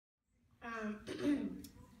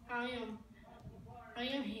I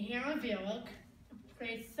am Hannah Villick,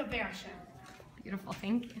 plays Sebastian. Beautiful,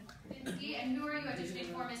 thank you. Radinsky, and who are you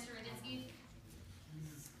auditioning for, Mr. Radinsky?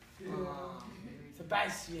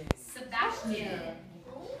 Sebastian. Sebastian.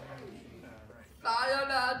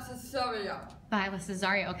 Viola Cesario. Viola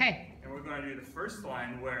Cesario, okay. And we're going to do the first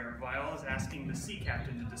line where Viola is asking the sea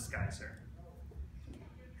captain to disguise her.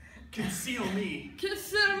 Conceal me.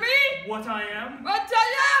 Consider me What I am. what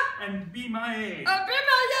I And be my aid. am. Be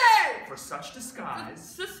my aid. For such disguise.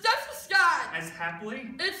 Such disguise. As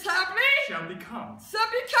happily. It's happening. Shall become. So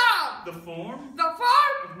become The form. the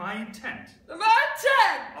form Of my intent. of my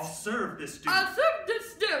intent. I'll serve this duty. I'll serve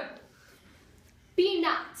this dude. Be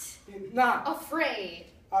not Not afraid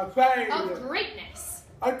afraid of greatness.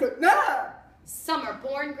 I could not. Some are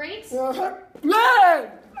born great, Blood.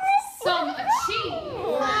 some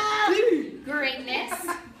achieve greatness.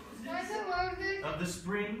 Of the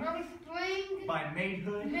spring, by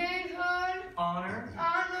maidhood, honor,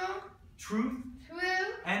 truth,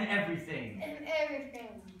 and everything.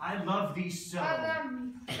 I love thee so. That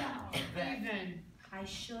Even I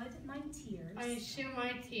should my tears I show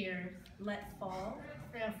my tears let fall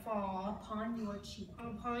upon your cheek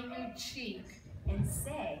your cheek and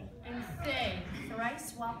say,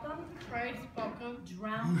 thrice welcome, Christ welcome,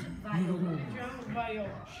 drowned Viola. drowned Viola.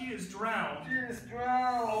 She is drowned. She is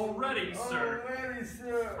drowned. Already, sir. Already,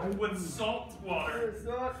 sir. With salt water.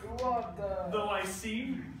 Salt water. Though I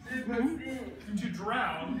seem She to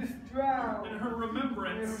drown is drowned. in her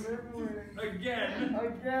remembrance again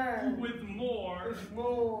Again. with more. With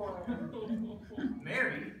more.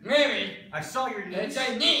 Mary, Mary. I saw your niece It's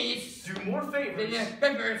a niece. do more favors The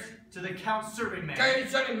papers. to the Count's serving man Carry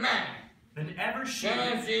something man. than ever she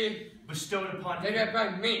She bestowed upon did him. it by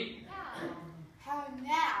me. How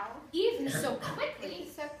now? Even so quickly,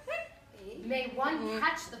 So quickly. may one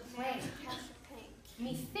catch the plague. Catch the pink.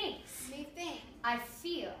 Methinks Methinks I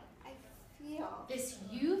feel I feel this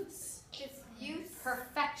youth's this youth's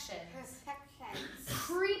perfections perfections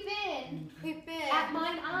creep in creep in at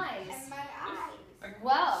mine eyes. and my eyes.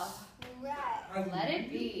 Well, Right. let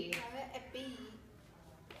it be.